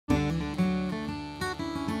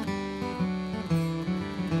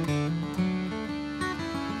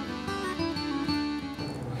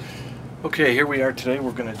Okay, here we are today.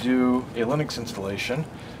 We're going to do a Linux installation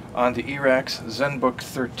on the Erax Zenbook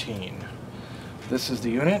 13. This is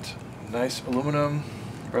the unit, nice aluminum,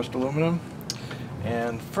 brushed aluminum.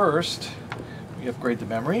 And first, we upgrade the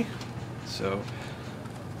memory. So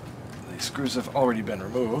the screws have already been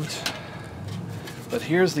removed. But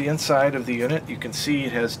here's the inside of the unit. You can see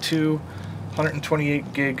it has two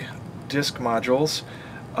 128 gig disk modules.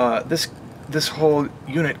 This whole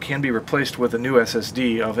unit can be replaced with a new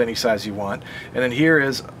SSD of any size you want. And then here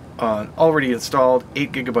is an already installed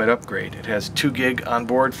 8 gigabyte upgrade. It has 2 gig on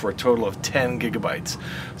board for a total of 10 gigabytes.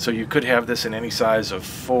 So you could have this in any size of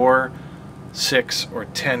 4, 6, or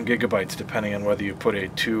 10 gigabytes depending on whether you put a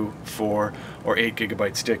 2, 4, or 8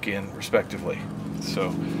 gigabyte stick in respectively.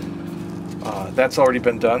 So that's already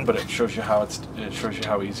been done, but it shows you how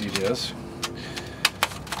easy it is.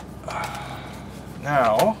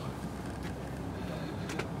 Now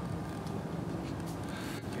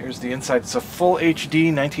here's the inside. It's a full HD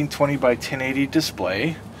 1920 by 1080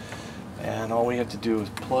 display, and all we have to do is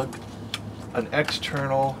plug an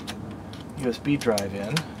external USB drive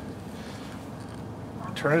in,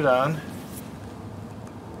 turn it on.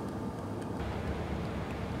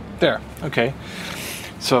 There, okay.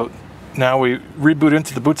 So now we reboot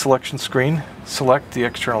into the boot selection screen, select the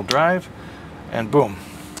external drive, and boom.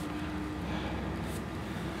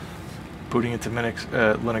 Booting into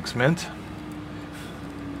Linux Mint.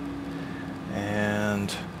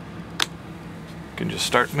 And you can just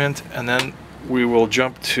start Mint, and then we will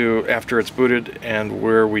jump to after it's booted and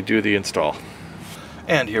where we do the install.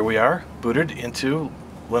 And here we are, booted into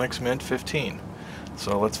Linux Mint 15.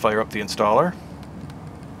 So let's fire up the installer.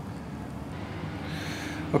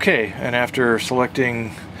 Okay, and after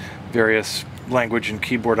selecting various language and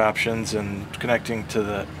keyboard options and connecting to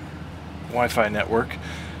the Wi-Fi network,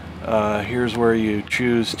 here's where you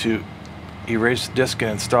choose to erase the disk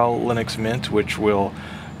and install Linux Mint, which will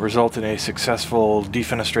result in a successful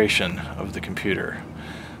defenestration of the computer.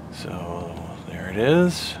 So there it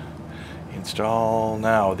is. Install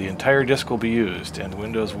now. The entire disk will be used and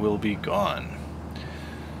Windows will be gone.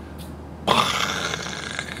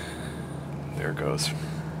 There it goes.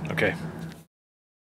 Okay.